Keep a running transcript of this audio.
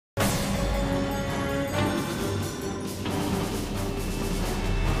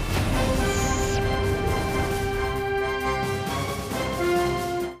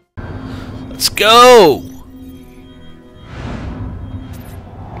go!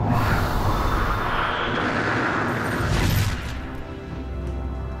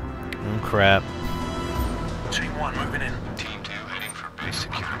 Oh crap. Team 1 moving in. Team 2 heading for base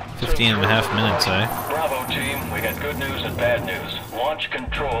security. 15.5 minutes, eh? Bravo team, we got good news and bad news. Launch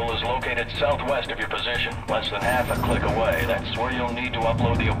control is located southwest of your position, less than half a click away. That's where you'll need to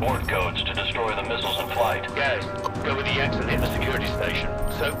upload the abort codes to destroy the missiles in flight. Guys, go with the X and hit the security station.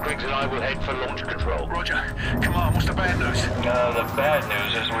 So Griggs and I will head for launch control. Roger. Come on, what's the bad news? The bad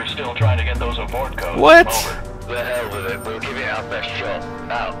news is we're still trying to get those abort codes. What? Over. The hell with it, we'll give it our best shot.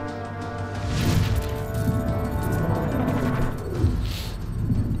 Out.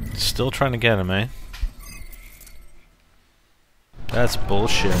 Still trying to get him, eh? That's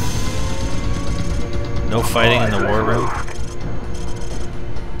bullshit. No fighting in the war room?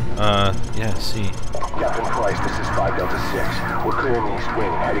 Yeah, see. Captain Price, this is 5 Delta 6. We're clearing the east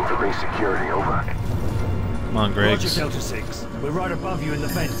wing, heading for base security, over. Come on, Griggs. Roger, Delta 6. We're right above you in the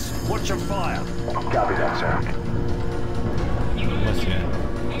fence. Watch your fire. Copy that, sir. I'm with you.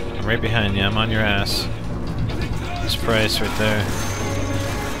 I'm right behind you. I'm on your ass. This Price right there.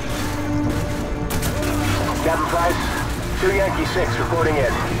 Captain Price, 2 Yankee 6 reporting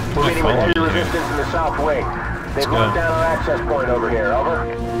in. We're meeting with heavy resistance in the south wing. They've locked down our access point over here, over.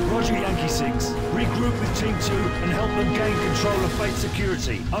 Roger, Yankee 6. Regroup with Team 2 and help them gain control of base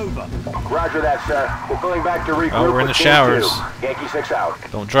security. Over. Roger that, sir. We're pulling back to regroup. Oh, we're in with the Team showers. 2. Yankee 6 out.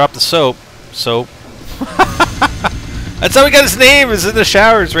 Don't drop the soap. Soap. That's how we got his name, is in the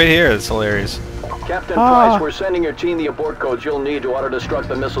showers right here. That's hilarious. Captain Price, we're sending your team the abort codes you'll need to auto-destruct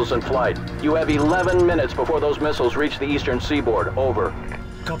the missiles in flight. You have 11 minutes before those missiles reach the eastern seaboard. Over.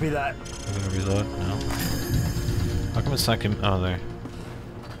 Copy that. I'm gonna reload? No. How come it's not giving... Oh, there.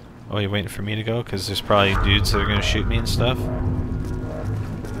 Oh, you're waiting for me to go? Because there's probably dudes that are gonna shoot me and stuff?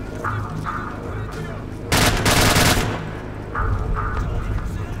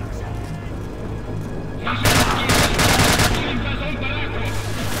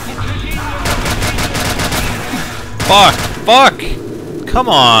 Fuck! Fuck! Come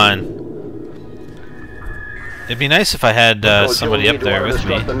on! It'd be nice if I had somebody up there with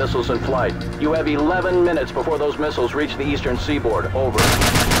me. The missiles in flight. You have 11 minutes before those missiles reach the eastern seaboard. Over.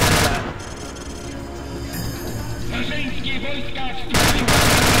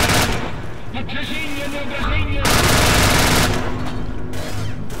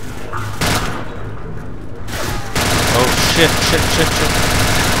 Oh shit, shit, shit, shit.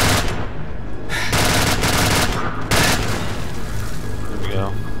 There we go.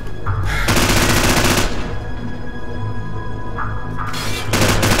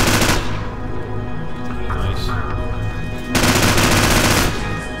 Nice.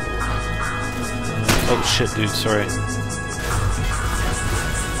 Oh shit, dude, sorry.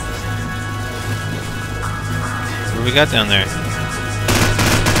 What do we got down there? I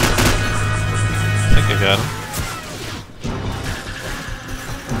think I got him.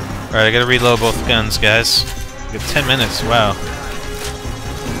 Alright, I gotta reload both guns, guys. We got 10 minutes, wow.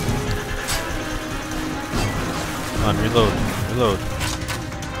 Come on, reload, reload.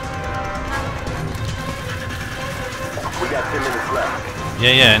 We got 10 minutes left.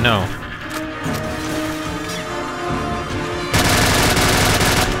 Yeah, I know.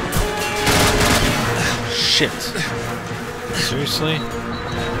 Shit. Seriously?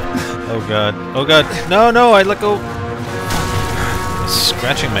 Oh god. Oh god. No, I let go. It's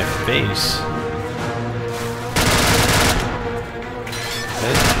scratching my face.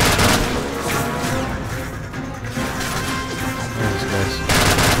 Where are these guys?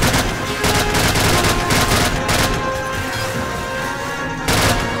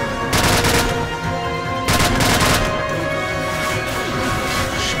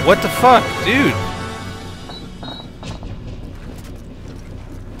 What the fuck, dude?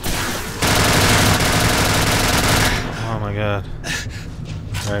 Oh my god.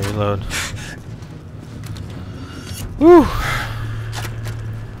 Alright, reload. Woo!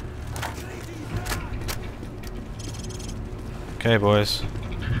 Okay, boys.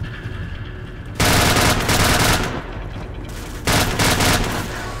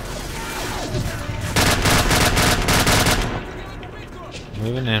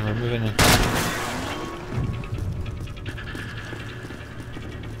 Moving in, we're moving in.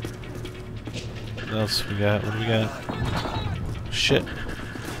 What else we got? What do we got? Shit.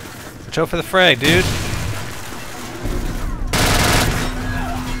 Watch out for the frag, dude.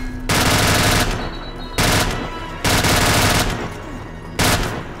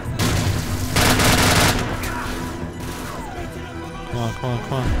 Come on, come on,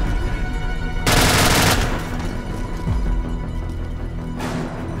 come on.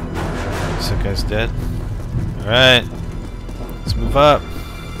 that guy's dead. Alright. Let's move up.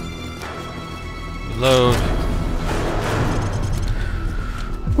 Reload.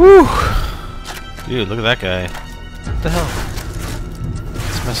 Woo! Dude, look at that guy. What the hell?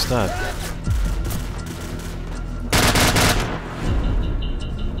 It's messed up.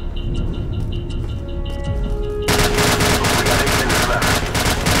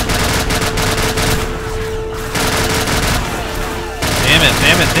 Damn it,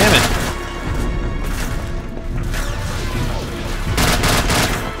 damn it, damn it!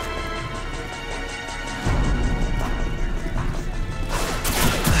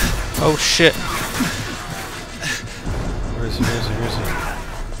 Oh shit! Where is he, where is he, where is he?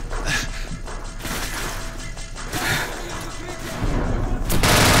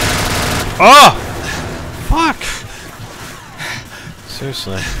 Oh! Fuck!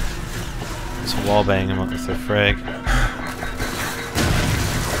 Seriously. Let's wallbang him up with their frag.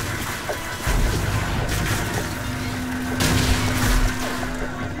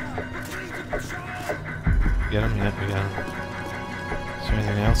 Get him? Yep, we got him. Is there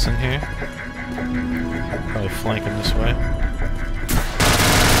anything else in here? Probably flank him this way.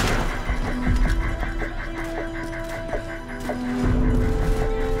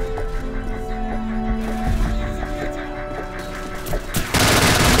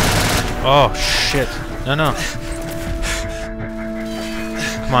 Oh shit! No, no!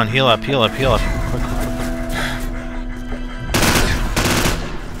 Come on, heal up, heal up, heal up! Quick, quick, quick.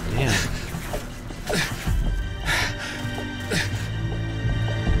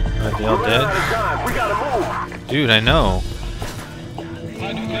 Are they all dead? We gotta move. Dude, I know.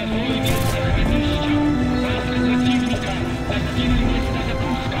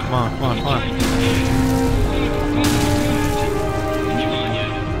 Come on, come on, come on.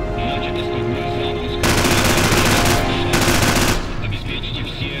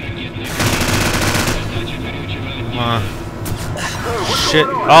 Come on. Shit.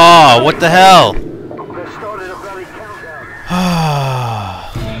 Oh, what the hell?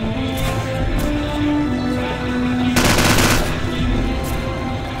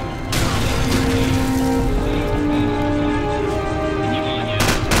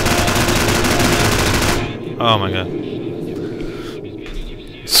 Oh my god.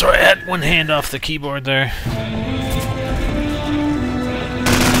 Sorry, I had one hand off the keyboard there.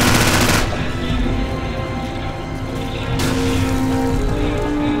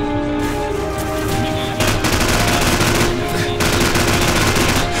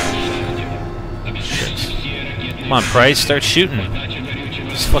 Shit. Come on, Price, start shooting.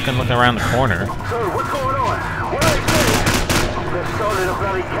 Just fucking looking around the corner. Sir, what's going on? What are they saying? They've started a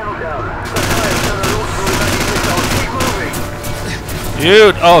bloody countdown.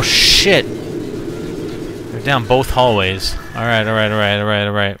 Dude, oh shit! They're down both hallways. Alright, alright, alright, alright,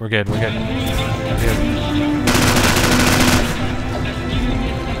 alright. We're good, we're good. We're good.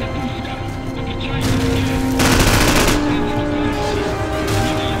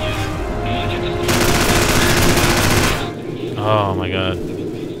 Oh my god.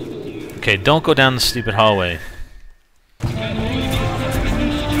 Okay, don't go down the stupid hallway.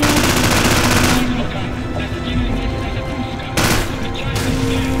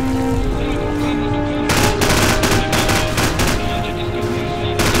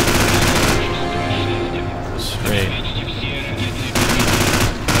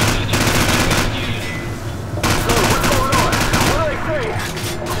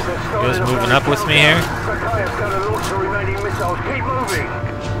 You guys moving up with me here?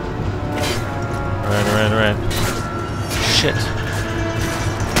 Alright, alright, alright. Shit.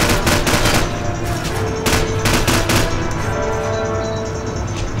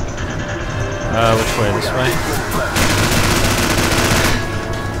 Which way? This way?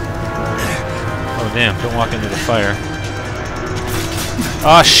 Oh damn, don't walk into the fire.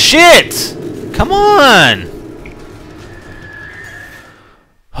 Oh shit! Come on!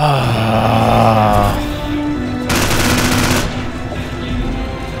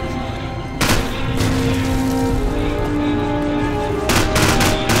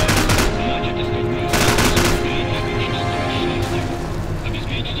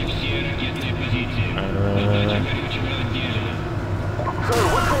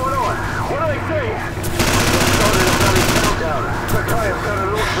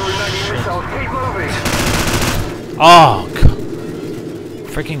 Oh,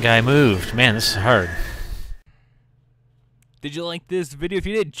 freaking guy moved. Man, this is hard. Did you like this video? If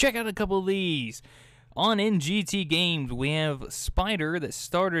you did, check out a couple of these. On NGT Games, we have Spider that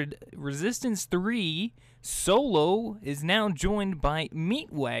started Resistance 3 solo, is now joined by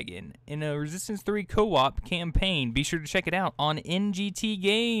Meatwagon in a Resistance 3 co-op campaign. Be sure to check it out on NGT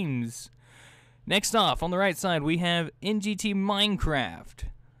Games. Next off, on the right side, we have NGT Minecraft.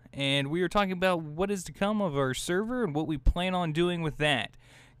 And we are talking about what is to come of our server and what we plan on doing with that.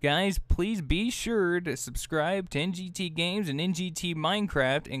 Guys, please be sure to subscribe to NGT Games and NGT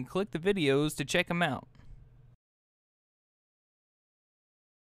Minecraft and click the videos to check them out.